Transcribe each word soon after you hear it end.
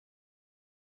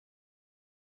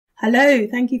Hello,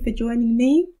 thank you for joining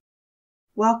me.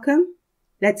 Welcome.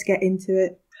 Let's get into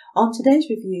it. On today's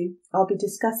review, I'll be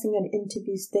discussing an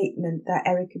interview statement that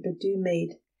Erykah Badu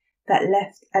made that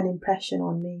left an impression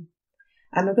on me.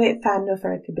 I'm a great fan of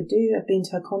Eryka Badu. I've been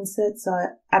to her concerts, so I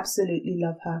absolutely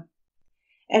love her.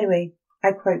 Anyway,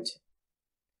 I quote,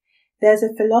 "There's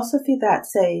a philosophy that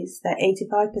says that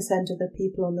 85% of the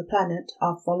people on the planet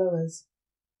are followers.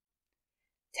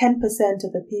 10%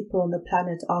 of the people on the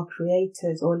planet are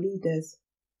creators or leaders,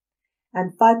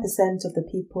 and 5% of the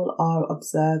people are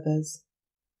observers."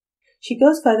 She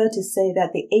goes further to say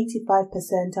that the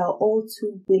 85% are all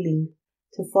too willing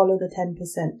to follow the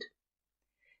 10%.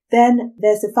 Then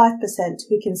there's the 5%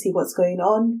 who can see what's going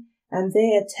on, and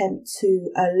they attempt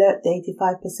to alert the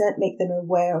 85%, make them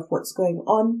aware of what's going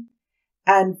on,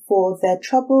 and for their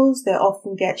troubles, they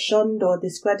often get shunned or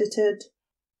discredited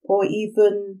or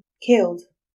even killed.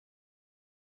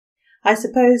 I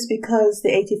suppose because the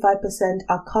 85%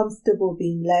 are comfortable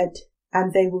being led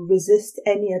and they will resist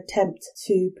any attempt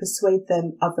to persuade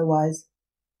them otherwise.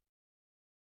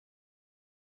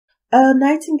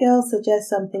 Nightingale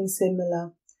suggests something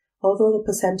similar, although the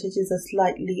percentages are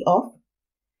slightly off.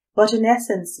 But in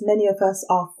essence, many of us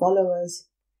are followers.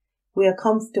 We are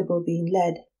comfortable being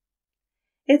led.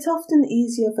 It's often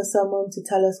easier for someone to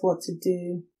tell us what to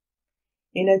do,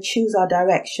 choose our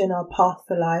direction, our path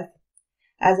for life,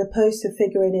 as opposed to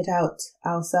figuring it out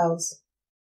ourselves.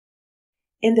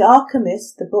 In The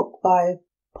Alchemist, the book by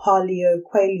Paulo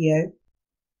Coelho,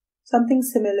 something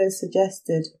similar is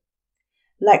suggested.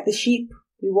 Like the sheep,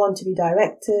 we want to be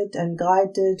directed and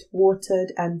guided,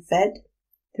 watered and fed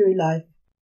through life.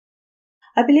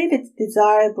 I believe it's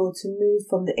desirable to move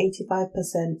from the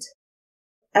 85%,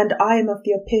 and I am of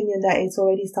the opinion that it's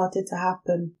already started to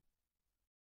happen.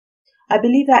 I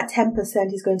believe that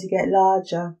 10% is going to get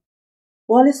larger.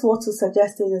 Wallace Wattles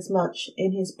suggested as much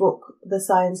in his book, The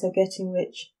Science of Getting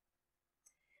Rich,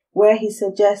 where he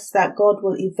suggests that God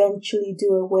will eventually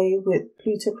do away with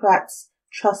plutocrats,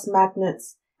 trust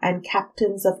magnates, and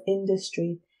captains of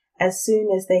industry as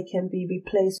soon as they can be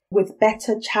replaced with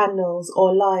better channels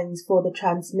or lines for the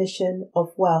transmission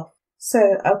of wealth.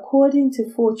 So, according to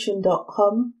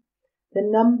Fortune.com, the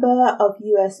number of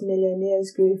US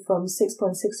millionaires grew from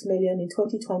 6.6 million in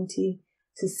 2020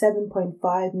 to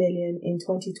 7.5 million in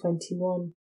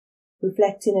 2021,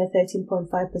 reflecting a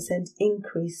 13.5%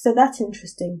 increase. So that's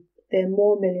interesting. There are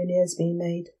more millionaires being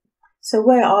made. So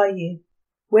where are you?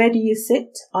 Where do you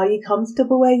sit? Are you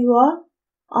comfortable where you are?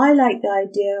 I like the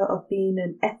idea of being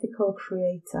an ethical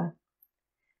creator,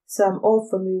 so I'm all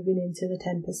for moving into the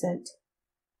 10%.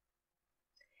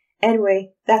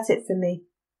 Anyway, that's it for me.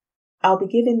 I'll be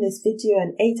giving this video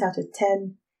an 8 out of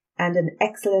 10 and an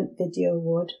excellent video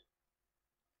award.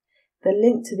 The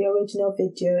link to the original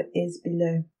video is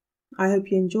below. I hope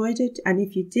you enjoyed it, and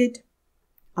if you did,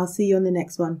 I'll see you on the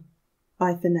next one.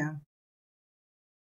 Bye for now.